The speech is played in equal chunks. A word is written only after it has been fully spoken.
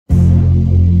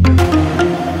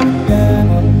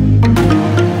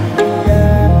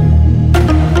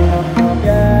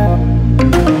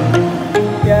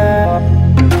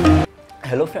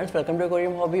Guys, welcome to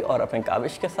aquarium hobby और अपने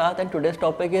काविश के साथ। And today's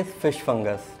topic is fish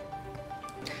fungus.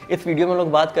 इस वीडियो में हम लोग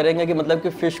बात करेंगे कि मतलब कि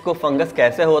फ़िश को फंगस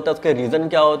कैसे होता है, उसके रीज़न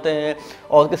क्या होते हैं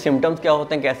और उसके सिम्टम्स क्या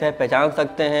होते हैं, कैसे पहचान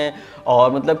सकते हैं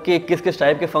और मतलब कि किस किस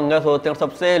टाइप के फंगस होते हैं। और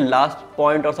सबसे लास्ट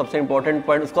पॉइंट और सबसे इंपॉर्टेंट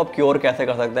पॉइंट, उसको आप क्योर कैसे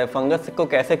कर सकते हैं, फंगस को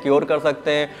कैसे क्योर कर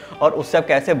सकते हैं और उससे आप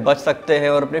कैसे बच सकते हैं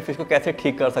और अपने फ़िश को कैसे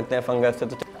ठीक कर सकते हैं फंगस से।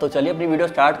 तो चलिए अपनी वीडियो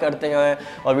स्टार्ट करते हैं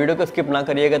और वीडियो को स्किप ना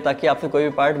करिएगा ताकि आपसे कोई भी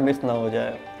पार्ट मिस ना हो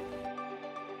जाए।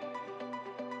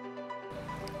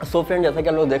 सो फ्रेंड, जैसा कि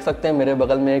आप लोग देख सकते हैं मेरे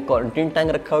बगल में एक क्वारंटीन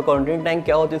टैंक रखा हुआ है। क्वारंटीन टैंक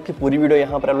क्या होती है इसकी पूरी वीडियो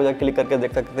यहाँ पर आप लोग क्लिक करके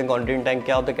देख सकते हैं। क्वारंटीन टैंक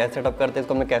क्या होता है, कैसे सेटअप करते हैं,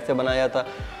 इसको हमने कैसे बनाया था।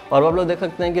 और आप लोग देख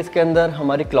सकते हैं कि इसके अंदर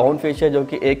हमारी क्लाउन फिश है, जो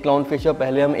कि एक क्लाउन फिश है।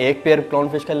 पहले हम एक पेयर क्लाउन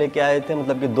फिश का लेके आए थे,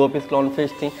 मतलब कि 2 पीस क्लाउन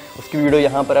फिश थी। उसकी वीडियो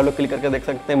यहाँ पर आप लोग क्लिक करके देख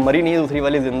सकते हैं। मरी नहीं है, दूसरी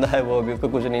वाली जिंदा है, वो अभी उसको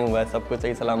कुछ नहीं हुआ है, सब कुछ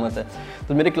सही सलामत है।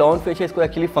 तो मेरी क्लाउन फिश है, इसको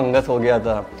एक्चुअली फंगस हो गया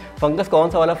था। फंगस कौन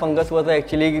सा वाला फंगस हुआ था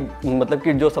एक्चुअली, मतलब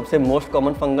कि जो सबसे मोस्ट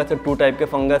कॉमन फंगस है, 2 टाइप के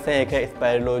फंगस हैं। एक है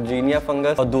स्पाइरोजीनिया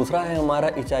फंगस और दूसरा है हमारा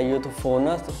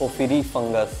इचाइयोथोफोनस होफिरी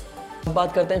फंगस। अब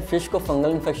बात करते हैं फिश को फंगल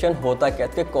इन्फेक्शन होता क्या,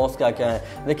 इसके कॉज क्या क्या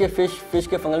है। देखिए फिश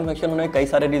के फंगल इन्फेक्शन होने के कई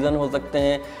सारे रीज़न हो सकते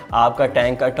हैं। आपका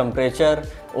टैंक का टेम्परेचर,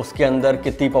 उसके अंदर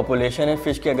कितनी पॉपुलेशन है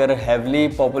फिश की, अगर हैवली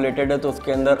पॉपुलेटेड है तो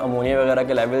उसके अंदर अमोनिया वगैरह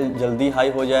के लेवल जल्दी हाई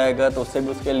हो जाएगा, तो उससे भी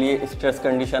उसके लिए स्ट्रेस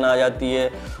कंडीशन आ जाती है।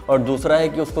 और दूसरा है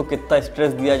कि उसको कितना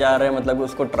स्ट्रेस दिया जा रहा है, मतलब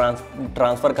उसको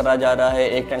ट्रांसफ़र करा जा रहा है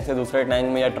एक टैंक से दूसरे टैंक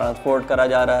में या ट्रांसपोर्ट करा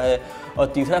जा रहा है। और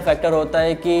तीसरा फैक्टर होता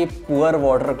है कि पुअर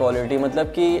वाटर क्वालिटी, मतलब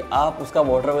कि आप उसका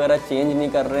वाटर वगैरह चेंज नहीं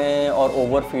कर रहे हैं और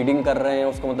ओवर फीडिंग कर रहे हैं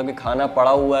उसको, मतलब कि खाना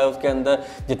पड़ा हुआ है उसके अंदर,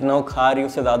 जितना वो खा रही है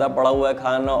उससे ज़्यादा पड़ा हुआ है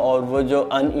खाना, और वो जो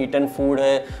अनईटन फूड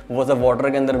है वो सब वाटर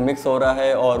के अंदर मिक्स हो रहा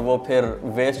है और वो फिर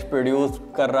वेस्ट प्रोड्यूस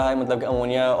कर रहा है, मतलब कि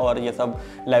अमोनिया और ये सब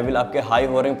लेवल आपके हाई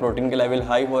हो रहे हैं, प्रोटीन के लेवल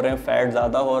हाई हो रहे हैं, फैट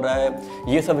ज़्यादा हो रहा है।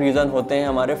 ये सब रीज़न होते हैं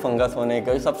हमारे फंगस होने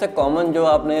के। सबसे कॉमन जो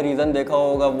आपने रीज़न देखा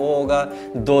होगा वो होगा,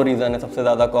 2 रीज़न है सबसे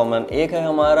ज़्यादा कॉमन। एक है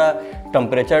हमारा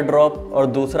टेम्परेचर ड्रॉप और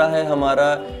दूसरा है हमारा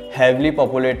heavily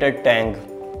populated tank,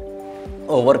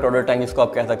 over crowded tank जिसको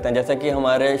आप कह सकते हैं, जैसे कि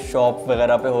हमारे शॉप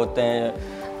वगैरह पे होते हैं।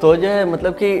 तो जो है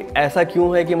मतलब कि ऐसा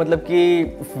क्यों है कि मतलब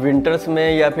कि विंटर्स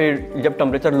में या फिर जब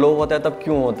टेम्परेचर लो होता है तब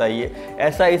क्यों होता है ये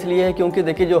ऐसा, इसलिए है क्योंकि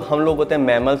देखिए जो हम लोग होते हैं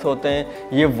मैमल्स होते हैं,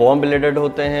 ये वार्म ब्लडेड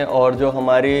होते हैं, और जो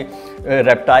हमारी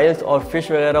रेप्टाइल्स और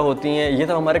फिश वगैरह होती हैं ये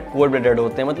सब हमारे कोल्ड ब्लडेड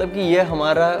होते हैं। मतलब कि ये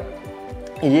हमारा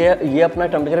ये अपना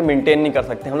टेम्परेचर मेंटेन नहीं कर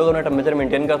सकते, हम लोग अपना टेम्परेचर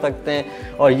मेंटेन कर सकते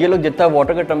हैं। और ये लोग जितना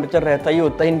वाटर का टेम्परेचर रहता है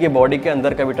उतना ही इनकी बॉडी के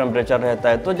अंदर का भी टेम्परेचर रहता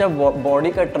है। तो जब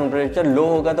बॉडी का टेम्परेचर लो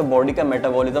होगा तो बॉडी का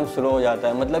मेटाबॉलिज्म स्लो हो जाता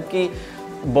है, मतलब कि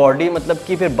बॉडी मतलब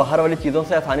कि फिर बाहर वाली चीज़ों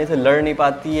से आसानी से लड़ नहीं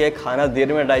पाती है, खाना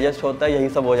देर में डाइजेस्ट होता है, यही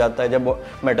सब हो जाता है जब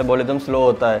मेटाबॉलिज्म स्लो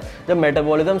होता है। जब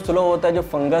मेटाबॉलिज्म स्लो होता है, जो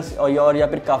फंगस और या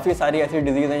फिर काफ़ी सारी ऐसी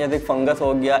डिजीज़ हैं, जैसे फंगस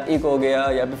हो गया, इक हो गया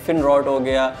या फिर फिन रॉट हो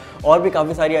गया, और भी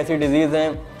काफ़ी सारी ऐसी डिजीज़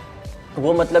हैं,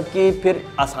 वो मतलब कि फिर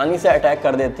आसानी से अटैक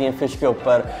कर देती हैं फ़िश के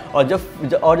ऊपर। और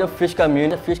जब फ़िश का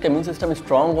इम्यून सिस्टम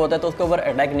स्ट्रांग होता है तो उसके ऊपर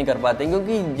अटैक नहीं कर पाते,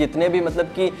 क्योंकि जितने भी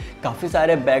मतलब कि काफ़ी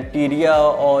सारे बैक्टीरिया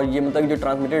और ये मतलब जो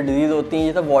ट्रांसमिटेड डिजीज़ होती हैं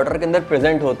ये सब वाटर के अंदर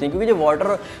प्रेजेंट होती हैं। क्योंकि जो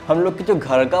वाटर हम लोग की जो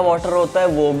घर का वाटर होता है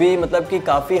वो भी मतलब कि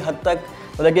काफ़ी हद तक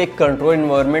मतलब कि एक कंट्रोल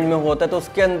इन्वायरमेंट में होता है, तो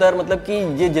उसके अंदर मतलब कि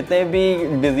ये जितने भी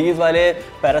डिजीज़ वाले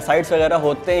पैरासाइट्स वगैरह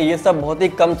होते हैं ये सब बहुत ही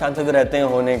कम चांसेस रहते हैं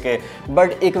होने के।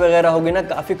 बट एक वगैरह होगी ना,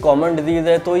 काफ़ी कॉमन डिजीज़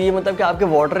है, तो ये मतलब कि आपके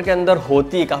वाटर के अंदर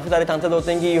होती है, काफ़ी सारे चांसेस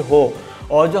होते हैं कि ये हो।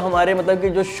 और जो हमारे मतलब कि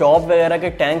जो शॉप वगैरह के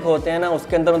टैंक होते हैं ना,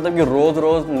 उसके अंदर मतलब कि रोज़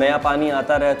रोज़ नया पानी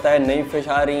आता रहता है, नई फिश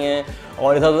आ रही हैं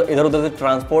और इधर उधर से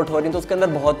ट्रांसपोर्ट हो रही हैं, तो उसके अंदर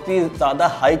बहुत ही ज़्यादा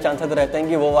हाई चांसेस रहते हैं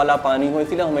कि वो वाला पानी हो।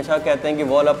 इसीलिए हमेशा कहते हैं कि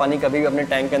वो वाला पानी कभी भी अपने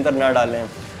टैंक के अंदर ना डालें।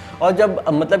 और जब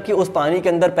मतलब कि उस पानी के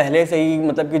अंदर पहले से ही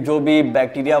मतलब कि जो भी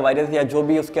बैक्टीरिया, वायरस या जो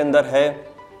भी उसके अंदर है,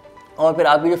 और फिर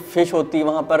आपकी जो फ़िश होती है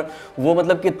वहाँ पर वो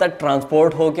मतलब कि इतना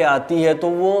ट्रांसपोर्ट होके आती है तो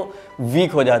वो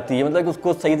वीक हो जाती है, मतलब कि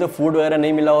उसको सही से फूड वगैरह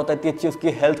नहीं मिला होता, इतनी अच्छी उसकी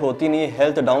हेल्थ होती नहीं है,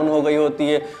 हेल्थ डाउन हो गई होती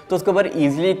है। तो उसके ऊपर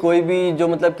ईजिली कोई भी जो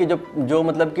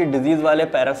मतलब कि डिजीज़ वाले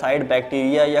पैरासाइट,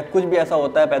 बैक्टीरिया या कुछ भी ऐसा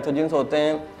होता है, पैथोजेंस होते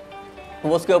हैं,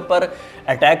 वो उसके ऊपर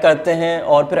अटैक करते हैं।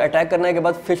 और फिर अटैक करने के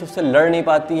बाद फिश उससे लड़ नहीं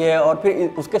पाती है और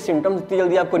फिर उसके सिम्टम्स इतनी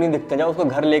जल्दी आपको नहीं दिखते जब उसको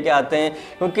घर लेके आते हैं,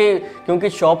 क्योंकि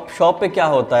शॉप पे क्या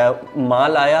होता है,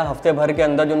 माल आया, हफ्ते भर के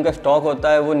अंदर जो उनका स्टॉक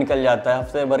होता है वो निकल जाता है,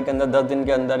 हफ्ते भर के अंदर, 10 दिन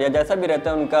के अंदर, या जैसा भी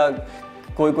रहता है उनका।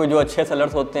 कोई जो अच्छे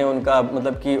सेलर्स होते हैं उनका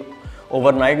मतलब कि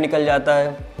ओवरनाइट निकल जाता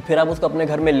है। फिर आप उसको अपने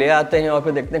घर में ले आते हैं और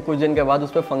फिर देखते हैं कुछ दिन के बाद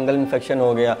उस पर फंगल इन्फेक्शन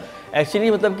हो गया।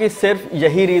 एक्चुअली मतलब कि सिर्फ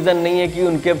यही रीज़न नहीं है कि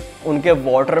उनके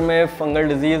वाटर में फंगल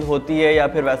डिजीज़ होती है या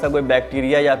फिर वैसा कोई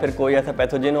बैक्टीरिया या फिर कोई ऐसा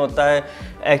पैथोजन होता है।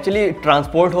 एक्चुअली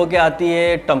ट्रांसपोर्ट होके आती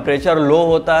है, टेम्परेचर लो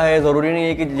होता है। ज़रूरी नहीं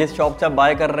है कि जिस शॉप से आप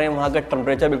बाय कर रहे हैं वहाँ का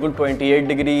टेम्परेचर बिल्कुल 28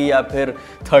 डिग्री या फिर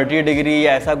 30 डिग्री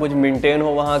या ऐसा कुछ मेंटेन हो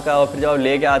वहाँ का, और फिर जब आप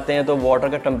लेके आते हैं तो वाटर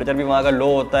का टेम्परेचर भी वहाँ का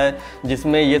लो होता है,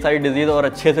 जिसमें ये सारी डिजीज़ और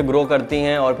अच्छे से ग्रो करती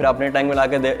हैं और फिर अपने टैंक में ला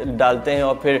के डालते हैं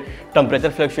और फिर टेम्परेचर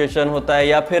फ्लक्चुएशन होता है।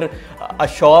 या फिर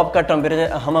शॉप का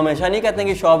टेम्परेचर, हम हमेशा नहीं कहते हैं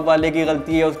कि शॉप वाले की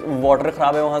गलती है, वाटर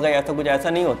ख़राब है वहाँ का, ऐसा कुछ ऐसा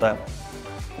नहीं होता है।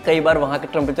 कई बार वहाँ का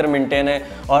टेम्परेचर मेंटेन है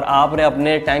और आपने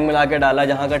अपने टैंक में ला के डाला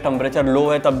जहाँ का टेम्परेचर लो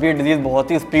है, तब भी डिजीज़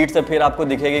बहुत ही स्पीड से फिर आपको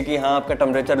दिखेगी कि हाँ आपका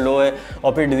टेम्परेचर लो है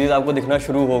और फिर डिजीज़ आपको दिखना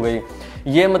शुरू हो गई।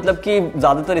 ये मतलब कि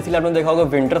ज़्यादातर इसीलिए आपने देखा होगा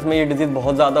विंटर्स में ये डिजीज़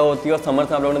बहुत ज़्यादा होती है और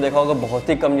समर्स में आप लोगों ने देखा होगा बहुत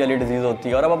ही कम वाली डिजीज़ होती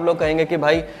है। और अब आप लोग कहेंगे कि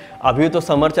भाई अभी तो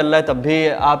समर चल रहा है तब भी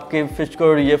आपके फिश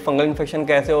को ये फंगल इन्फेक्शन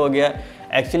कैसे हो गया।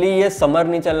 एक्चुअली ये समर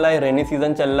नहीं चल रहा है, रेनी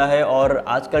सीज़न चल रहा है और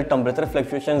आजकल टेम्परेचर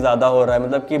फ्लक्चुएशन ज़्यादा हो रहा है।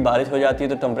 मतलब कि बारिश हो जाती है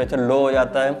तो टेम्परेचर लो हो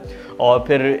जाता है और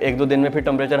फिर 1-2 दिन में फिर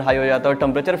टेम्परेचर हाई हो जाता है। और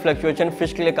टेम्परेचर फ्लक्चुएशन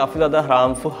फिश के लिए काफ़ी ज़्यादा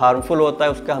हार्मफुल होता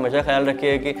है, उसका हमेशा ख्याल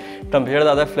रखिए कि टेम्परेचर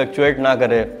ज़्यादा फ्लक्चुएट ना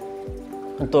करे।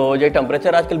 तो ये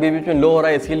टेम्परेचर आजकल बीच में लो हो रहा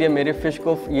है, इसीलिए मेरे फ़िश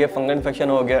को ये फंगल इन्फेक्शन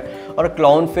हो गया। और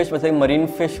क्लाउन फिश वैसे मरीन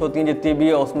फ़िश होती हैं जितनी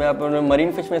भी, उसमें आप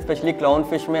मरीन फ़िश में स्पेशली क्लाउन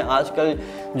फिश में आजकल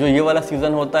जो ये वाला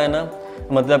सीज़न होता है ना,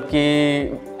 मतलब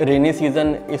कि रेनी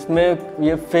सीज़न, इसमें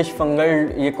ये फ़िश फंगल,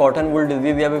 ये कॉटन वुल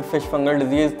डिजीज़ या फिर फ़िश फंगल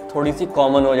डिजीज़ थोड़ी सी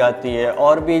कॉमन हो जाती है।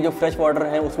 और भी जो फ्रेश वाटर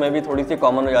है उसमें भी थोड़ी सी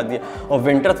कॉमन हो जाती है। और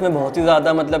विंटर्स में बहुत ही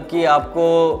ज़्यादा, मतलब कि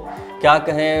आपको क्या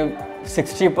कहें,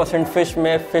 60% फ़िश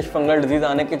में फ़िश फंगल डिजीज़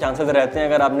आने के चांसेस रहते हैं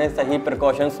अगर आपने सही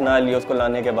प्रिकॉशंस ना लिए उसको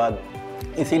लाने के बाद।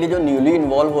 इसीलिए जो न्यूली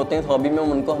इन्वॉल्व होते हैं इस हॉबी में,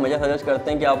 हम उनको हमेशा सजेस्ट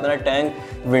करते हैं कि आप अपना टैंक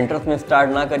विंटर्स में स्टार्ट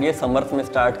ना करिए, समर्स में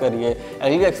स्टार्ट करिए।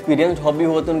 एक्चुअली एक्सपीरियंस्ड हॉबी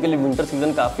होते हैं उनके लिए विंटर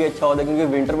सीजन काफ़ी अच्छा होता है, क्योंकि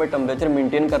विंटर में टेम्परेचर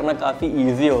मेंटेन करना काफ़ी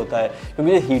ईजी होता है।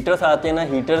 क्योंकि जो हीटर्स आते हैं ना,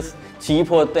 हीटर्स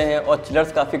चीप होते हैं और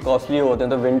चिलर्स काफ़ी कॉस्टली होते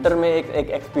हैं। तो विंटर में एक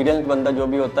एक्सपीरियंस बंदा जो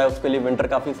भी होता है उसके लिए विंटर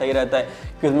काफ़ी सही रहता है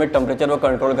कि उसमें टेम्परेचर वो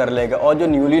कंट्रोल कर लेगा। और जो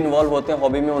न्यूली इन्वॉल्व होते हैं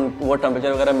हॉबी में, वो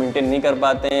टेम्परेचर वगैरह मेंटेन नहीं कर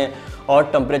पाते हैं और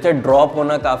टेम्परेचर ड्रॉप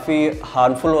होना काफ़ी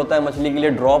हार्मफुल होता है मछली के लिए।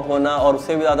 ड्रॉप होना और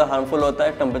उससे भी ज़्यादा हार्मफुल होता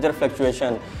है टेम्परेचर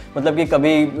फ्लक्चुएशन। मतलब कि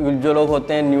कभी जो लोग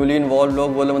होते हैं न्यूली इन्वॉल्व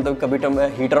लोग, वो लोग मतलब कभी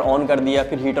हीटर ऑन कर दिया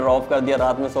फिर हीटर ऑफ कर दिया,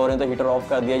 रात में सो रहे हैं तो हीटर ऑफ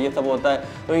कर दिया, ये सब होता है।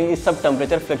 तो इस सब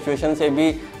टेम्परेचर फ्लक्चुएशन से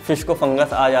भी फ़िश को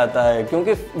फंगस आ जाता है।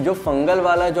 क्योंकि जो फंगल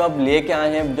वाला जो आप लेके आए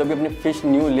हैं, जो भी अपनी फ़िश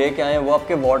न्यू लेके आए हैं, वो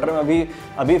आपके वाटर में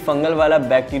अभी फंगल वाला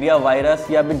बैक्टीरिया, वायरस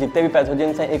या फिर जितने भी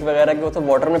पैथोजेंस हैं एक वगैरह के, वो सब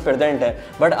वाटर में प्रेजेंट है।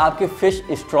 बट आपकी फ़िश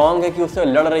स्ट्रॉन्ग है कि उससे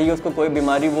लड़ रही है, उसको कोई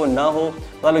बीमारी वो ना हो।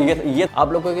 तो ये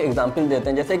आप लोगों को एक एग्जाम्पल देते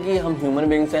हैं। जैसे कि हम ह्यूमन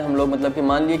बींग्स हैं, हम लोग मतलब कि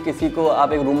मान लीजिए किसी को,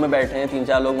 आप एक रूम में बैठे हैं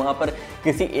 3-4 लोग, वहाँ पर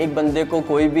किसी एक बंदे को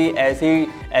कोई भी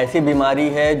ऐसी बीमारी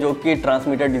है जो कि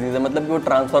ट्रांसमिटेड डिजीज़ है, मतलब कि वो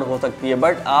ट्रांसफ़र हो सकती है।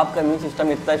 बट आपका इम्यून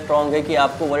सिस्टम इतना स्ट्रॉन्ग है कि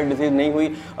आपको वाली डिजीज़ नहीं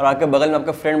हुई और आपके बगल में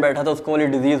आपका फ्रेंड बैठा था उसको वाली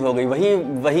डिजीज़ हो गई।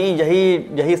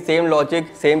 यही सेम लॉजिक,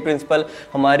 सेम प्रिंसिपल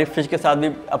हमारी फ़िश के साथ भी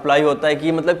अप्लाई होता है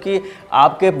कि मतलब कि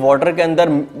आपके वाटर के अंदर,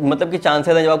 मतलब कि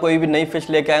चांसेस हैं जब आप कोई भी नई फ़िश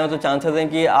लेके आए हो तो चांसेस हैं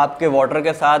कि आपके वाटर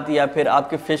के साथ या फिर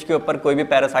आपके फ़िश के ऊपर कोई भी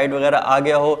पैरासाइट वगैरह आ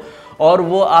गया हो और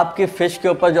वो आपके फ़िश के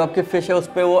ऊपर, जो आपकी फ़िश है उस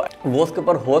पर वो उसके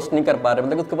ऊपर होस्ट नहीं कर पा रहा है,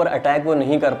 मतलब उसके ऊपर अटैक वो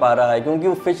नहीं कर पा रहा है, क्योंकि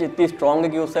वो फ़िश इतनी स्ट्रॉन्ग है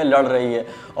कि उससे लड़ रही है।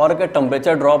 और अगर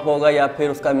टेम्परेचर ड्रॉप होगा या फिर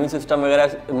उसका इम्यून सिस्टम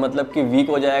वगैरह मतलब कि वीक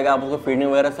हो जाएगा, आप उसको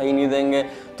फीडिंग वगैरह सही नहीं देंगे,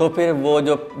 तो फिर वो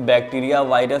जो बैक्टीरिया,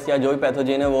 वायरस या जो भी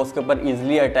पैथोजेन है वो उसके ऊपर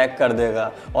ईजिली अटैक कर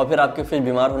देगा और फिर आपकी फ़िश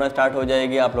बीमार होना स्टार्ट हो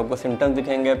जाएगी। आप लोग को सिम्टम्स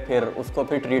दिखेंगे, फिर उसको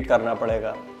फिर ट्रीट करना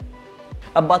पड़ेगा।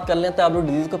 अब बात कर लेते हैं आप लोग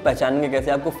डिजीज़ को पहचानेंगे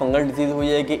कैसे, आपको फंगल डिजीज़ हुई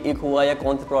है कि इक हुआ या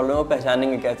कौन सी प्रॉब्लम है, वो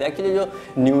पहचानेंगे कैसे। एक्चुअली जो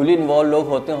न्यूली इन्वॉल्व लोग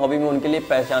होते हैं हॉबी में, उनके लिए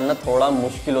पहचानना थोड़ा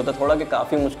मुश्किल होता है, थोड़ा कि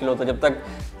काफ़ी मुश्किल होता है। जब तक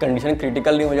कंडीशन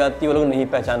क्रिटिकल नहीं हो जाती वो लोग नहीं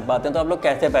पहचान पाते हैं। तो आप लोग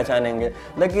कैसे पहचानेंगे,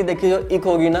 मतलब कि देखिए जो इक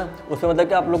होगी ना, उसमें मतलब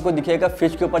कि आप लोग को दिखेगा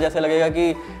फ़िश के ऊपर जैसे लगेगा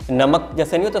कि नमक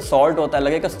जैसे नहीं होता, सॉल्ट होता है,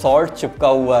 लगेगा सॉल्ट चिपका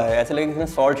हुआ है, ऐसे लगेगा किसी ने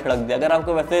सॉल्ट छिड़क दिया। अगर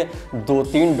आपको वैसे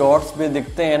 2-3 डॉट्स भी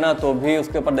दिखते हैं ना, तो भी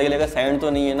उसके ऊपर लगेगा सैंड तो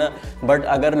नहीं है ना, बट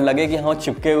अगर लगे कि हाँ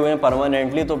चिपके हुए हैं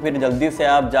परमानेंटली, तो फिर जल्दी से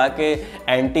आप जाके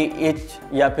एंटी इच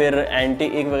या फिर एंटी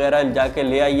इक वगैरह जाके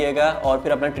ले आइएगा और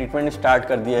फिर अपना ट्रीटमेंट स्टार्ट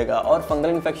कर दिएगा। और फंगल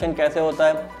इन्फेक्शन कैसे होता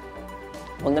है,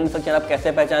 फंगल इन्फेक्शन आप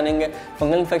कैसे पहचानेंगे।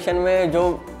 फंगल इन्फेक्शन में जो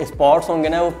स्पॉट्स होंगे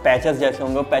ना, वो पैचेस जैसे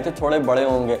होंगे, वो पैचेस थोड़े बड़े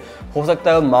होंगे, हो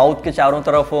सकता है माउथ के चारों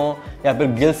तरफ हो या फिर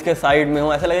गिल्स के साइड में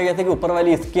हो। ऐसा लगेगा जैसे कि ऊपर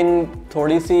वाली स्किन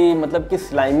थोड़ी सी मतलब कि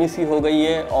स्लाइमी सी हो गई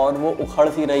है और वो उखड़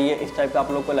सी रही है, इस टाइप का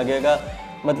आप लोग को लगेगा।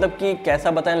 मतलब कि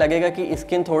कैसा बताएं, लगेगा कि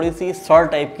स्किन थोड़ी सी सॉर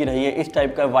टाइप की रही है, इस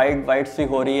टाइप का वाइट सी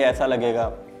हो रही है, ऐसा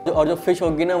लगेगा। और जो फिश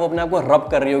होगी ना वो अपने आप को रब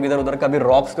कर रही होगी इधर उधर, कभी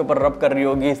रॉक्स के ऊपर रब कर रही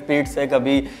होगी स्पीड से,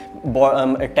 कभी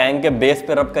टैंक के बेस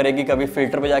पे रब करेगी, कभी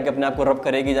फिल्टर पे जाके अपने आप को रब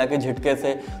करेगी जाके झटके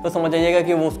से। तो समझ जाइएगा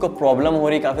कि वो उसको प्रॉब्लम हो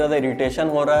रही, काफ़ी ज़्यादा इरिटेशन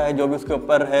हो रहा है जो भी उसके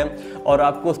ऊपर है, और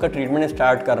आपको उसका ट्रीटमेंट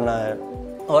स्टार्ट करना है।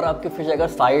 और आपकी फिश अगर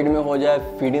साइड में हो जाए,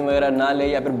 फीडिंग वगैरह ना ले,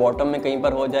 या फिर बॉटम में कहीं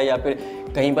पर हो जाए, या फिर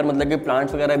कहीं पर मतलब कि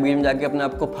प्लांट्स वगैरह बीच में जाके अपने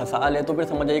आप को फंसा ले, तो फिर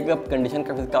समझ जाइए कि अब कंडीशन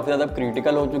काफ़ी ज़्यादा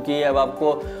क्रिटिकल हो चुकी है। अब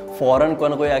आपको फ़ौरन कोई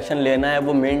ना कोई एक्शन लेना है,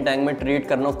 वो मेन टैंक में ट्रीट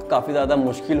करना उसको काफ़ी ज़्यादा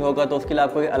मुश्किल होगा। तो उसके लिए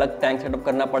आपको एक अलग टैंक सेटअप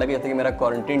करना पड़ेगा, जैसे कि मेरा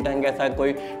क्वारंटीन टैंक, ऐसा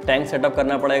कोई टैंक सेटअप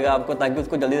करना पड़ेगा आपको, ताकि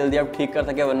उसको जल्दी जल्दी आप ठीक कर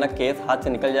सकें, वरना केस हाथ से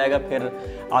निकल जाएगा, फिर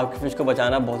आपकी फिश को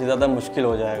बचाना बहुत ही ज़्यादा मुश्किल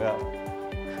हो जाएगा।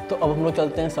 तो अब हम लोग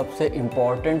चलते हैं सबसे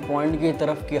इम्पॉर्टेंट पॉइंट की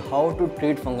तरफ कि how to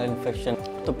treat fungal infection.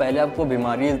 तो पहले आपको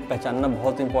बीमारी पहचानना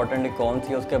बहुत इंपॉर्टेंट है कौन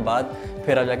सी है, उसके बाद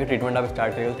फिर आप जाके ट्रीटमेंट आप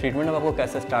स्टार्ट करिए। ट्रीटमेंट अब आपको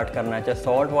कैसे स्टार्ट करना है, चाहे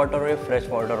सॉल्ट वाटर हो या फ्रेश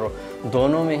वाटर हो,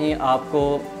 दोनों में ही आपको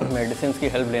मेडिसिन की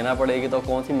हेल्प लेना पड़ेगी। तो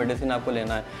कौन सी मेडिसिन आपको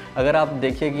लेना है, अगर आप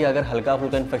देखिए कि अगर हल्का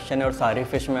फुल्का इन्फेक्शन है और सारी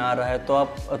फिश में आ रहा है तो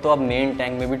आप मेन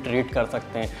टैंक में भी ट्रीट कर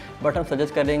सकते हैं। बट हम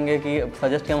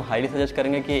हम हाईली सजेस्ट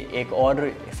करेंगे कि एक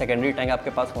और सेकेंडरी टैंक आपके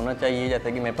पास होना चाहिए,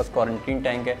 जैसे कि मेरे पास क्वारंटीन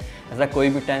टैंक है, ऐसा कोई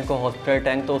भी टैंक हो, हॉस्पिटल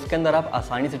टैंक, तो उसके अंदर आप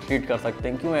आसानी से ट्रीट कर सकते हैं।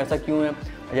 क्यों, ऐसा क्यों है,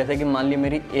 जैसे कि मान ली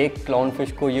मेरी एक क्लाउन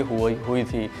फिश को ये हुई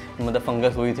थी, मतलब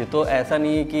फंगस हुई थी, तो ऐसा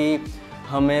नहीं है कि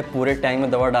हमें पूरे टैंक में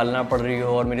दवा डालना पड़ रही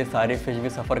हो और मेरी सारी फिश भी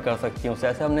सफ़र कर सकती हैं उससे।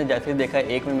 ऐसे हमने जैसे ही देखा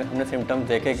एक में हमने सिम्टम्स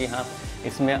देखे कि हाँ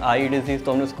इसमें आई डिजीज़,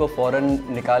 तो हमने उसको फ़ौरन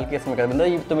निकाल के इसमें कर दिया। मतलब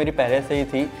ये तो मेरी पहले से ही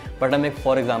थी, बट हम एक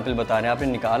फॉर एग्जांपल बता रहे हैं,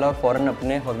 आपने निकाला और फ़ौरन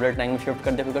अपने हॉस्पिटल टैंक में शिफ्ट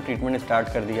कर दिया, फिर उसका ट्रीटमेंट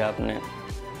स्टार्ट कर दिया आपने।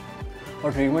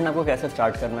 और ट्रीटमेंट आपको कैसे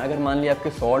स्टार्ट करना है, अगर मान लिया आपकी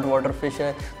सॉल्ट वाटर फिश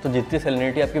है तो जितनी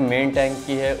सैलिनिटी आपकी मेन टैंक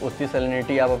की है उतनी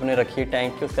सैलिनिटी आप अपने रखिए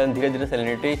टैंक की, उसके बाद धीरे धीरे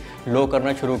सैलिनिटी लो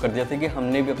करना शुरू कर दिया। जैसे कि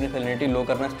हमने भी अपनी सैलिनिटी लो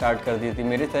करना स्टार्ट कर दी थी,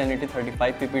 मेरी सैलिनिटी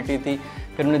 35 ppt थी,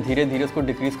 फिर हमने धीरे धीरे उसको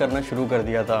डिक्रीज़ करना शुरू कर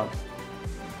दिया था।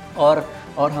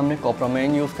 और हमने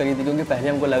कॉप्रोमाइन यूज़ करी थी, क्योंकि पहले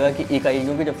हमको लगा कि एक आई,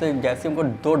 क्योंकि जैसे हमको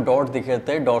 2 डॉट दिखे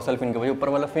थे डॉर्सल फिन के, वही ऊपर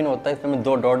वाला फिन होता है, इसमें हमें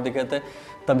 2 डॉट दिखे थे,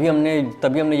 तभी हमने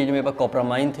ये जो मेरे पास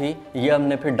कॉप्रोमाइन थी ये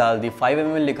हमने फिर डाल दी। 5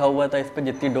 ml लिखा हुआ था इस पर,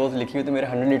 जितनी डोज लिखी हुई थी, मेरे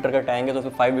 100 लीटर का टैंक है तो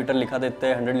उसमें 5 लीटर लिखा देते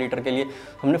हैं 100 लीटर के लिए।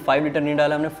 हमने 5 लीटर नहीं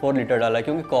डाला, हमने 4 लीटर डाला,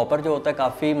 क्योंकि कॉपर जो होता है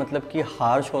काफ़ी मतलब कि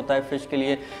हार्श होता है फिश के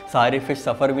लिए, सारी फिश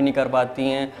सफ़र भी नहीं कर पाती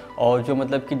हैं, और जो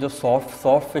मतलब कि जो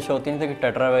सॉफ्ट फिश होती हैं जैसे कि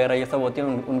टेट्रा वगैरह ये सब होती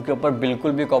हैं, उनके ऊपर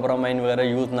बिल्कुल भी कॉप्रोमाइन वगैरह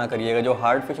यूज़ ना करिएगा। जो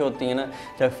हार्ड फिश होती हैं ना,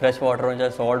 चाहे फ्रेश वाटर हो चाहे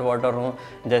सॉल्ट वाटर हो,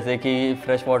 जैसे कि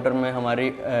फ्रेश वाटर में हमारी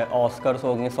ऑस्कर्स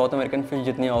हो गई, साउथ अमेरिकन फिश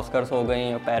जितनी ऑस्कर्स हो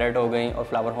गई, पैरेट हो गई और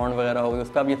फ्लावर हॉर्न वगैरह हो गई, उस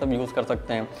पर आप ये सब यूज़ कर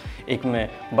सकते हैं एक में।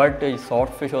 बट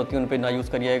सॉफ्ट फिश होती है उन पर ना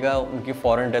यूज़ करिएगा, उनकी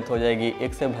फ़ौरन डेथ हो जाएगी,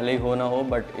 एक से भले ही हो ना हो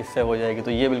बट इससे हो जाएगी,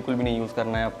 तो ये बिल्कुल भी नहीं यूज़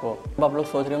करना है आपको। अब आप लोग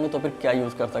सोच रहे होंगे तो फिर क्या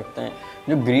यूज़ कर सकते हैं,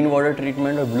 जो ग्रीन वाटर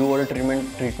ट्रीटमेंट और ब्लू वाटर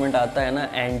ट्रीटमेंट आता है ना,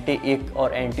 एंटी इक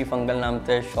और एंटी फंगल नाम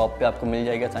से शॉप पे आपको मिल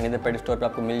जाएगी, आसानी से पेट स्टोर पे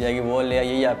आपको मिल जाएगी, वो ले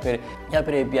आइए। या फिर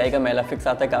API का मेलाफिक्स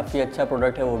आता है, काफ़ी अच्छा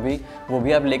प्रोडक्ट है, वो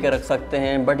भी आप लेकर रख सकते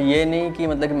हैं। बट ये नहीं कि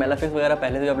मतलब कि मेलाफिक्स वगैरह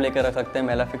पहले से आप लेकर रख सकते हैं,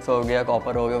 मेलाफिक्स हो गया,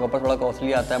 कॉपर हो गया, कॉपर थोड़ा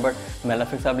कॉस्टली आता है, बट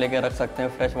मेलाफिक्स आप लेकर रख सकते हैं,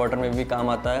 फ्रेश वाटर में भी काम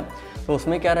आता है। तो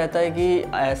उसमें क्या रहता है कि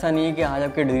ऐसा नहीं है कि आज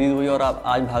आपकी डिजीज़ हुई और आप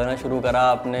आज भागना शुरू करा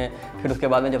आपने, फिर उसके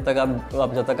बाद में जब तक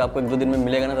आपको 1-2 दिन में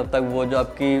मिलेगा ना, तब तक वो जो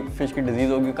आपकी फ़िश की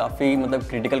डिजीज़ होगी काफ़ी मतलब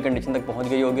क्रिटिकल कंडीशन तक पहुंच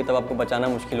गई होगी, तब आपको बचाना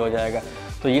मुश्किल हो जाएगा।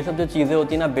 तो ये सब जो चीज़ें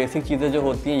होती हैं ना, बेसिक चीज़ें जो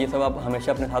होती हैं, ये सब आप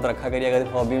हमेशा अपने साथ रखा करिए।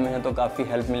 अगर हॉबी में है तो काफ़ी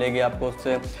हेल्प मिलेगी आपको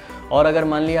उससे। और अगर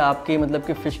मान लिया आपकी मतलब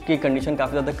कि फ़िश की कंडीशन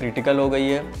काफ़ी ज़्यादा क्रिटिकल हो गई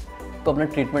है तो अपना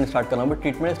ट्रीटमेंट स्टार्ट करना। बट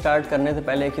ट्रीटमेंट स्टार्ट करने से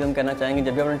पहले एक चीज़ हम कहना चाहेंगे,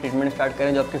 जब भी अपना ट्रीटमेंट स्टार्ट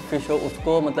करें, जो आपकी फ़िश हो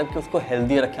उसको मतलब कि उसको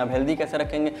हेल्दी रखें। आप हेल्दी कैसे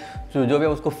रखेंगे, जो भी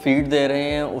आप उसको फीड दे रहे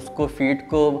हैं उसको फीड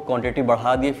को क्वांटिटी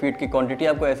बढ़ा दिए। फीड की क्वांटिटी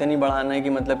आपको ऐसे नहीं बढ़ाना है कि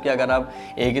मतलब कि अगर आप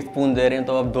 1 स्पून दे रहे हैं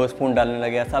तो आप 2 स्पून डालने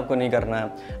लगे, ऐसा आपको नहीं करना है।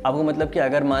 आपको मतलब कि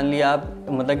अगर मान लिया आप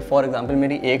मतलब कि फॉर एग्जाम्पल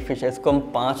मेरी एक फ़िश है, इसको हम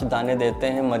 5 दाने देते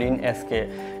हैं मरीन एस के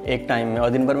एक टाइम में, और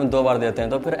दिन भर में 2 बार देते हैं,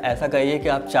 तो फिर ऐसा कहिए कि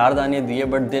आप 4 दाने दिए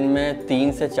बट दिन में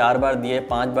 3 से 4 बार दिए,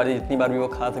 5 बार दिए, जितनी बार भी वो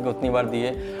खा सके उतनी बार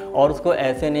दिए। और उसको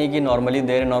ऐसे नहीं कि नॉर्मली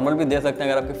दे रहे, नॉर्मल भी दे सकते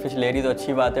हैं अगर आपकी फ़िश ले रही तो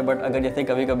अच्छी बात है, बट अगर जैसे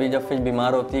कभी कभी जब फ़िश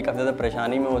बीमार होती है, काफ़ी ज़्यादा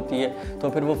परेशानी में होती है, तो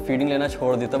फिर वो फीडिंग लेना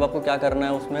छोड़ दी। तब आपको क्या करना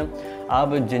है, उसमें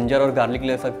आप जिंजर और गार्लिक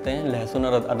ले सकते हैं, लहसुन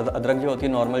और अदरक जो होती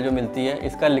है नॉर्मल जो मिलती है,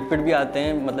 इसका लिक्विड भी आते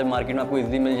हैं, मतलब मार्केट में आपको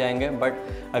ईजिली मिल जाएंगे। बट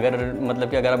अगर मतलब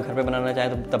कि अगर आप घर पर बनाना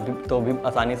चाहें तो भी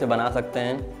आसानी से बना सकते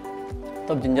हैं।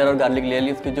 तो जिंजर और गार्लिक ले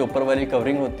लिए, उसकी जो ऊपर वाली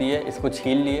कवरिंग होती है इसको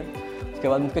छील लिए, उसके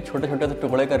बाद उसके छोटे छोटे से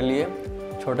टुकड़े कर लिए।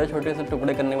 छोटे छोटे से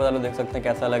टुकड़े करने के बाद आप देख सकते हैं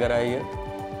कैसा लग रहा है ये।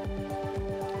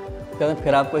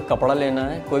 फिर आपको एक कपड़ा लेना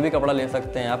है, कोई भी कपड़ा ले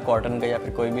सकते हैं आप, कॉटन का या फिर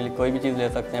कोई भी चीज़ ले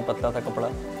सकते हैं, पतला सा कपड़ा,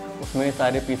 उसमें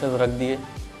सारे पीसेस रख दिए।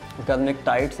 उसके बाद में एक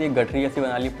टाइट सी एक गठरी जैसी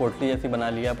बना ली, पोटली जैसी बना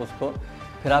ली आप उसको।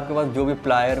 फिर आपके पास जो भी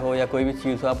प्लायर हो या कोई भी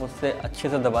चीज़ हो, आप उससे अच्छे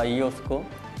से दबाइए उसको,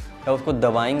 या उसको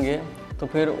दबाएंगे तो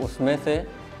फिर उसमें से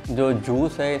जो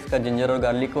जूस है इसका जिंजर और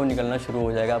गार्लिक को निकलना शुरू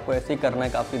हो जाएगा। आपको ऐसे ही करना है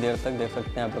काफ़ी देर तक, देख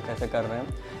सकते हैं आप लोग कैसे कर रहे हैं।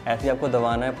 ऐसे ही आपको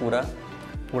दबाना है पूरा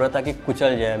पूरा, ताकि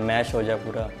कुचल जाए, मैश हो जाए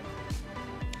पूरा।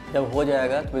 जब हो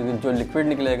जाएगा तो जो लिक्विड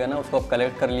निकलेगा ना उसको आप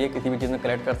कलेक्ट कर लिए, किसी भी चीज़ में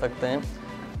कलेक्ट कर सकते हैं।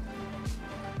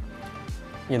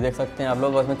 ये देख सकते हैं आप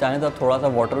लोग, उसमें चाहें तो आप थोड़ा सा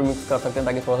वाटर भी मिक्स कर सकते हैं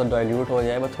ताकि थोड़ा सा डाइल्यूट हो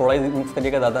जाए, बस थोड़ा ही मिक्स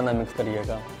करिएगा, ज़्यादा ना मिक्स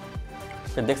करिएगा।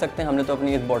 तो देख सकते हैं हमने तो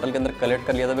अपनी इस बॉटल के अंदर कलेक्ट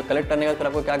कर लिया था। फिर कलेक्ट करने के बाद फिर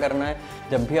आपको क्या करना है,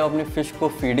 जब भी आप अपनी फ़िश को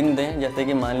फीडिंग दें, जैसे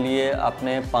कि मान लिए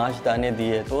आपने 5 दाने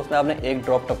दिए तो उसमें आपने 1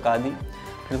 ड्रॉप टपका दी,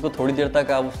 फिर उसको थोड़ी देर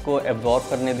तक आप उसको एब्जॉर्ब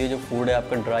करने दिए। जो फूड है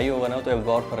आपका ड्राई होगा ना तो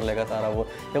एब्जॉर्ब कर लेगा सारा वो।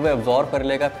 जब वो एब्जॉर्ब कर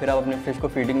लेगा फिर आप अपने फ़िश को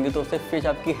फीडिंग दी, तो उससे फ़िश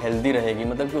आपकी हेल्दी रहेगी,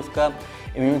 मतलब कि उसका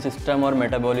इम्यून सिस्टम और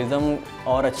मेटाबॉलिज्म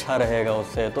और अच्छा रहेगा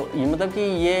उससे। तो ये मतलब कि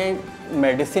ये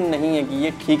मेडिसिन नहीं है कि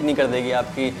ये ठीक नहीं कर देगी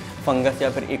आपकी फंगस या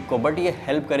फिर इक को, बट ये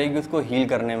हेल्प करेगी उसको हील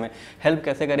करने में। हेल्प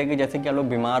कैसे करेगी, जैसे कि आप लोग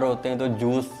बीमार होते हैं तो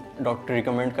जूस डॉक्टर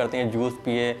रिकमेंड करते हैं, जूस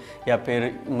पिए, या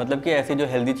फिर मतलब कि ऐसी जो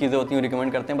हेल्दी चीज़ें होती हैं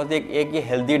रिकमेंड करते हैं। बस एक ये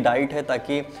हेल्दी डाइट है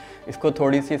ताकि इसको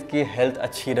थोड़ी सी इसकी हेल्थ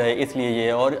अच्छी रहे, इसलिए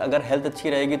ये। और अगर हेल्थ अच्छी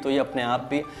रहेगी तो ये अपने आप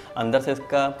भी अंदर से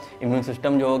इसका इम्यून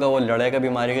सिस्टम जो होगा वो लड़ेगा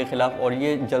बीमारी के ख़िलाफ़ और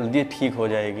ये जल्दी ठीक हो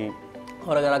जाएगी।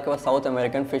 और अगर आपके पास साउथ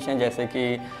अमेरिकन फ़िश हैं, जैसे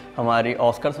कि हमारी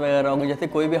ऑस्कर्स वगैरह होंगी, जैसे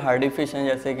कोई भी हार्डी फ़िश हैं,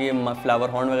 जैसे कि फ्लावर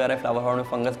हॉर्न वगैरह, फ्लावर हॉर्न में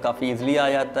फंगस काफ़ी ईजिली आ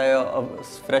जाता है।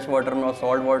 फ्रेश वाटर में और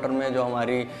सॉल्ट वाटर में जो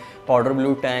हमारी पाउडर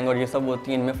ब्लू टैंग और ये सब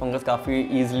होती हैं, इनमें फंगस काफ़ी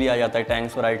ईजिली आ जाता है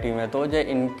टैंक्स वैरायटी में। तो जो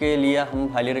इनके लिए हम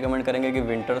हाईली रिकमेंड करेंगे कि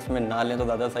विंटर्स में ना लें तो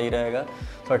ज़्यादा सही रहेगा,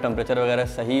 थोड़ा टेम्परेचर वगैरह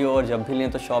सही हो। और जब भी लें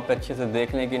तो शॉप पे अच्छे से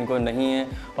देख लें कि इनको नहीं है।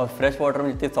 और फ्रेश वाटर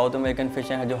में जितनी साउथ अमेरिकन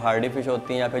फ़िश हैं, जो हार्डी फ़िश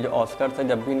होती हैं या फिर जो ऑस्कर्स हैं,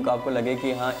 जब भी इनको आपको लगे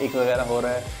कि हाँ इक वगैरह हो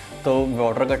रहा है तो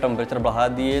वाटर का टेम्परेचर बढ़ा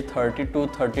दिए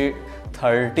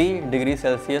 30 degree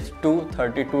Celsius to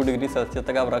 32 degree Celsius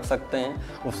तक आप रख सकते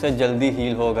हैं। उससे जल्दी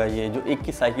हील होगा, ये जो एक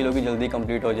की साइकिल होगी जल्दी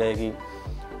कंप्लीट हो जाएगी।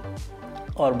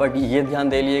 और बट ये ध्यान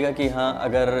दे लीजिएगा कि हाँ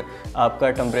अगर आपका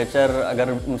टेम्परेचर,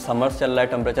 अगर समर्स चल रहा है,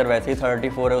 टेम्परेचर वैसे ही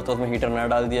 34 है तो उसमें हीटर ना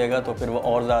डाल दिएगा, तो फिर वो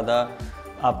और ज़्यादा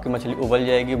आपकी मछली उबल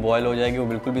जाएगी, बॉयल हो जाएगी, वो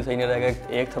बिल्कुल भी सही नहीं रहेगा।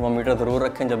 एक थर्मोमीटर ज़रूर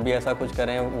रखें जब भी ऐसा कुछ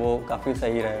करें, वो काफ़ी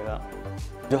सही रहेगा।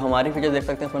 जो हमारी फिशें देख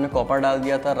सकते हैं उसमें कॉपर डाल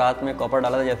दिया था, रात में कॉपर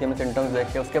डाला था जैसे हमने सिम्टम्स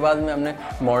देखे। उसके बाद में हमने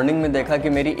मॉर्निंग में देखा कि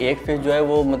मेरी एक फ़िश जो है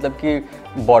वो मतलब कि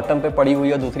बॉटम पे पड़ी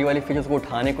हुई है, दूसरी वाली फ़िश उसको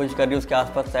उठाने की कोशिश कर रही है, उसके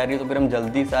आसपास तैर रही है। तो फिर हम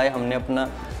जल्दी से आए,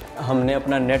 हमने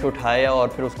अपना नेट उठाया और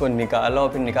फिर उसको निकाला, और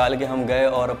फिर निकाल के हम गए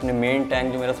और अपने मेन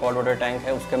टैंक जो मेरा सॉल्ट वाटर टैंक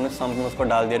है उसके हमने सम्प में उसको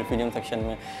डाल दिया रिफ्यूजियम सेक्शन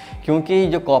में। क्योंकि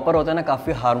जो कॉपर होता है ना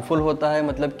काफ़ी हार्मफुल होता है,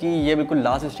 मतलब कि ये बिल्कुल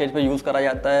लास्ट स्टेज पे यूज़ करा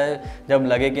जाता है, जब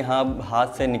लगे कि हाँ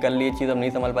हाथ से निकल रही चीज़ अब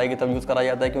नहीं संभल पाएगी तब यूज़ करा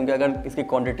जाता है। क्योंकि अगर इसकी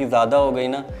क्वांटिटी ज़्यादा हो गई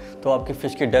ना तो आपकी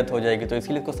फ़िश की डेथ हो जाएगी। तो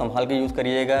इसीलिए इसको संभाल के यूज़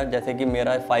करिएगा। जैसे कि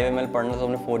मेरा 5 ml पड़ना तो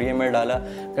हमने 4 ml डाला,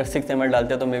 अगर 6 ml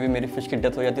डालते तो मे भी मेरी फ़िश की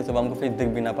डेथ हो जाती, सुबह हमको फिश दिख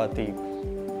भी ना पाती।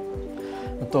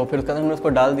 तो फिर उसके बाद हमने उसको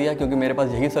डाल दिया क्योंकि मेरे पास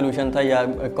यही सोल्यूशन था। या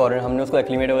हमने उसको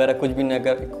एक्लीमेट वगैरह कुछ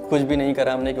भी नहीं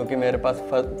करा हमने, क्योंकि मेरे पास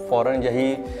फ़ौरन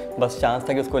यही बस चांस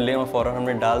था कि उसको लें और फ़ौरन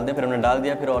हमने डाल दें। फिर हमने डाल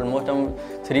दिया, फिर ऑलमोस्ट हम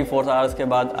 3-4 आवर्स के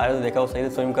बाद आए तो देखा वो सही से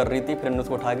स्विम कर रही थी। फिर हमने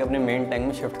उसको उठा के अपने मेन टैंक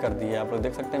में शिफ्ट कर दिया। आप लोग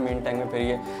देख सकते हैं मेन टैंक में फिर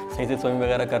ये सही से स्विम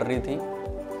वगैरह कर रही थी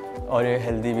और ये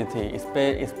हेल्दी भी थी। इस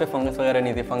पे फंगस वगैरह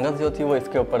नहीं थी, फंगस जो थी वो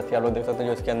इसके ऊपर थी, आप लोग देख सकते हैं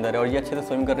जो इसके अंदर है। और ये अच्छे से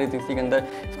स्विम कर रही थी इसी के अंदर,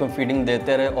 इसको फीडिंग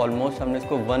देते रहे। ऑलमोस्ट हमने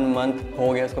इसको 1 मंथ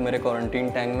हो गया इसको मेरे क्वारंटीन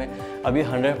टैंक में। अभी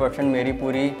 100% मेरी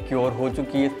पूरी क्योर हो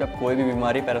चुकी है। इस पर कोई भी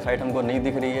बीमारी पैरासाइट हमको नहीं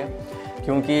दिख रही है,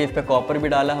 क्योंकि इस पर कॉपर भी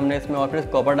डाला हमने इसमें। और फिर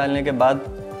कॉपर डालने के बाद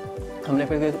हमने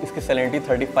फिर इसकी सैलिनिटी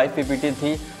 35 ppt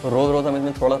थी। रोज़ हम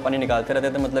इसमें थोड़ा पानी निकालते रहते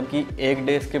थे, मतलब कि एक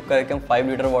डे स्किप करके हम 5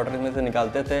 लीटर वाटर इसमें से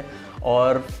निकालते थे।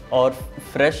 और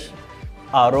फ्रेश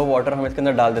RO वाटर हम इसके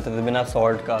अंदर डाल देते थे बिना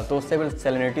सॉल्ट का। तो उससे फिर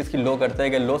सैलिनिटी इसकी लो करते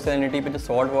हैं कि लो सैलिनिटी पे जो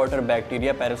सॉल्ट वाटर,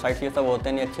 बैक्टीरिया, पैरासाइट्स ये सब होते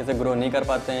हैं नहीं, अच्छे से ग्रो नहीं कर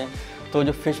पाते हैं। तो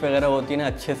जो फ़िश वगैरह होती है ना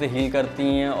अच्छे से हील करती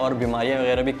हैं और बीमारियाँ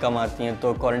वगैरह भी कम आती हैं।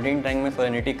 तो क्वारंटीन टैंक में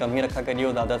सैलिनिटी कम ही रखा करिए,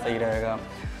 वो ज़्यादा सही रहेगा।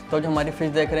 तो जो हमारी फ़िश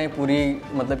देख रहे हैं पूरी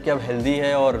मतलब कि अब हेल्दी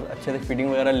है और अच्छे से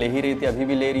फीडिंग वगैरह ले ही रही थी, अभी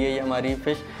भी ले रही है ये हमारी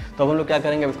फ़िश। तो हम लोग क्या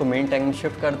करेंगे, अब इसको मेन टैंक में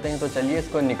शिफ्ट करते हैं। तो चलिए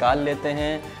इसको निकाल लेते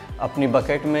हैं अपनी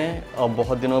बकेट में। और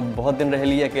बहुत दिन रह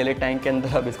लिए अकेले टैंक के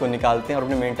अंदर, अब इसको निकालते हैं और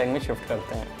अपने मेन टैंक में शिफ्ट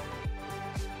करते हैं।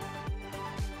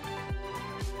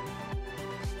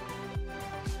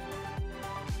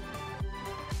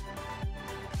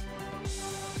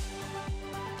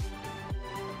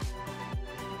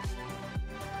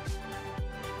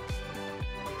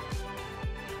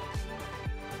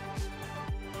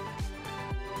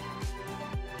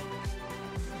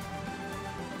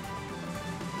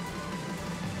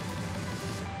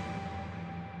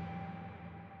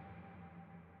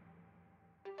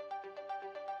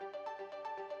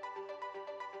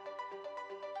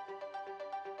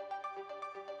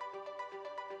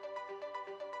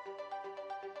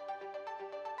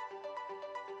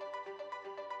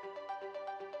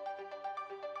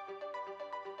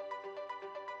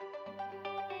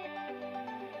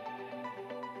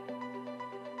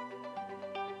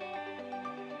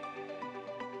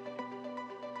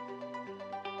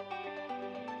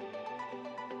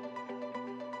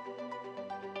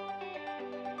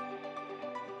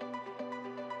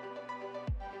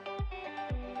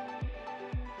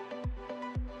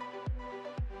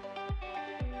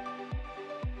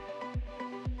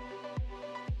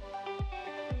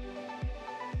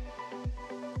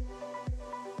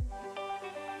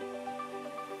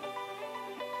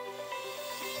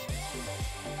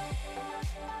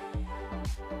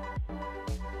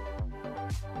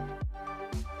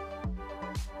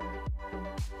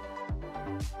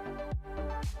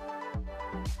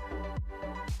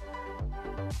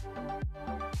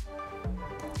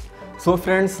 सो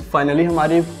फ्रेंड्स फाइनली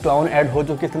हमारी क्लाउन ऐड हो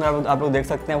चुकी है। इसके अंदर आप लोग देख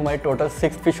सकते हैं हमारी टोटल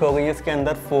 6 फिश हो गई है इसके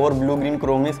अंदर, 4 ब्लू ग्रीन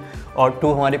क्रोमिस और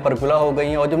 2 हमारी परकुला हो गई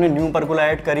हैं। और जो हमने न्यू परकुला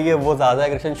ऐड करी है वो ज़्यादा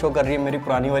एग्रेशन शो कर रही है मेरी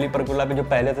पुरानी वाली परकुला पे जो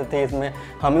पहले से थे। इसमें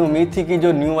हमें उम्मीद थी कि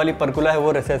जो न्यू वाली परकुला है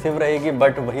वो रिसेसिव रहेगी,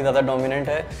 बट वही ज़्यादा डोमिनेंट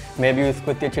है। मे बी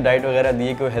उसको इतनी अच्छी डाइट वगैरह दी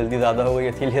है कि वो हेल्दी ज़्यादा हो गई,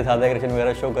 इसीलिए ज़्यादा एग्रेशन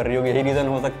वगैरह शो कर रही होगी, यही रीज़न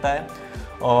हो सकता है।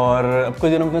 और अब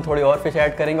कुछ दिनों में थोड़ी और फिश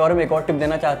ऐड करेंगे। और हम एक और टिप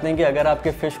देना चाहते हैं कि अगर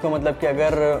आपके फ़िश को मतलब कि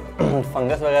अगर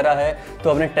फंगस वगैरह है तो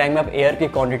अपने टैंक में आप एयर की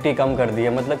क्वांटिटी कम कर दी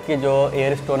है। मतलब कि जो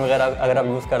एयर स्टोन वगैरह अगर आप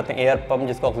यूज़ करते हैं, एयर पम्प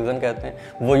जिसको ऑक्सीजन कहते हैं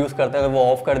वो यूज़ करते हैं, वो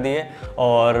ऑफ कर दिए।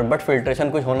 और बट फिल्ट्रेशन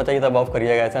कुछ होना चाहिए तब ऑफ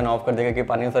करिएगा, ऐसा ना ऑफ कर देगा कि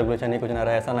पानी का सर्कुलेशन नहीं कुछ ना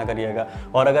रहा, ऐसा ना करिएगा।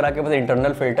 और अगर आपके पास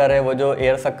इंटरनल फिल्टर है वो जो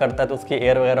एयर सक करता है तो उसकी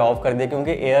एयर वगैरह ऑफ कर दिए,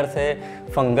 क्योंकि एयर से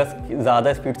फंगस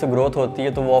ज़्यादा स्पीड से ग्रोथ होती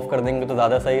है, तो वो ऑफ कर देंगे तो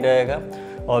ज़्यादा सही रहेगा।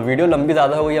 और वीडियो लंबी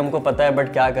ज़्यादा हो गई हमको पता है,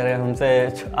 बट क्या करें, हमसे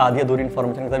आधी अधूरी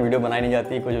इन्फॉर्मेशन के साथ वीडियो बनाई नहीं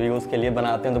जाती। कुछ व्यूज़ के लिए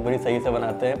बनाते हैं तो पूरी सही से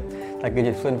बनाते हैं ताकि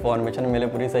जिसको इन्फॉर्मेशन मिले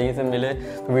पूरी सही से मिले।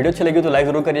 तो वीडियो अच्छी लगी तो लाइक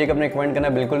ज़रूर करिएगा, अपने कमेंट करना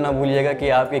बिल्कुल ना भूलिएगा कि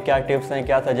आपके क्या टिप्स हैं,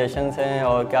 क्या सजेशंस हैं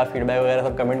और क्या फीडबैक वगैरह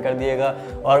सब कमेंट कर दिएगा।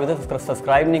 और अभी तक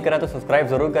सब्सक्राइब नहीं करा तो सब्सक्राइब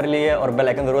जरूर कर लिए और बेल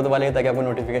आइकन जरूर दबा लीजिए ताकि आपको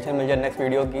नोटिफिकेशन मिल जाए नेक्स्ट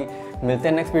वीडियो की। मिलते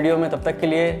हैं नेक्स्ट वीडियो में, तब तक के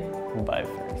लिए बाय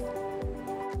फ्रेंड्स।